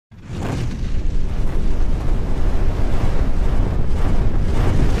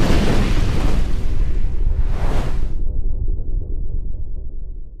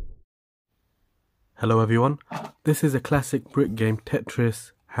Hello everyone, this is a classic brick game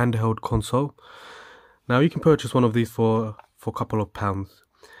Tetris handheld console. Now you can purchase one of these for a couple of pounds,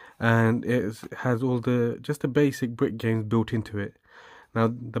 and it has all just the basic brick games built into it.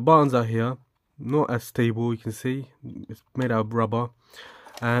 Now the buttons are here, not as stable, you can see, it's made out of rubber,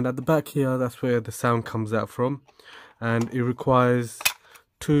 and at the back here that's where the sound comes out from, and it requires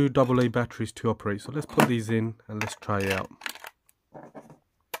two AA batteries to operate. So let's put these in and let's try it out.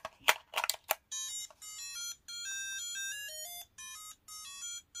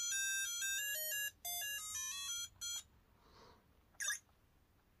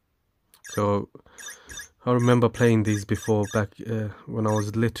 So I remember playing these before back when I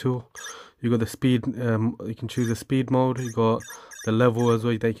was little. You got the speed, you can choose the speed mode, you got the level as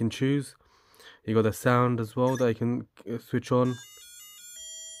well they can choose, you got the sound as well that you can switch on.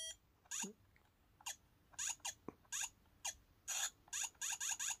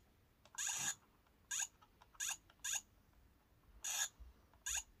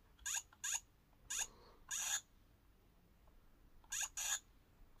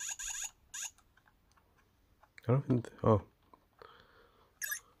 I don't think, oh.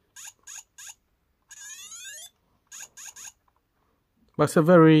 But it's a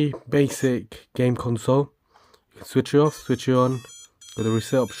very basic game console. You can switch it off, switch it on, got the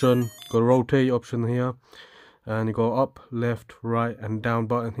reset option, got a rotate option here, and you go up, left, right and down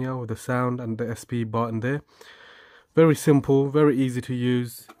button here with the sound and the SP button there. Very simple, very easy to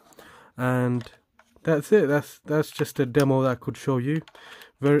use, and that's it. That's just a demo that I could show you.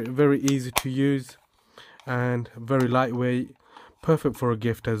 Very easy to use and very lightweight, perfect for a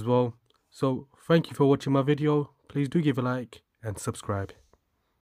gift as well. So thank you for watching my video. Please do give a like and subscribe.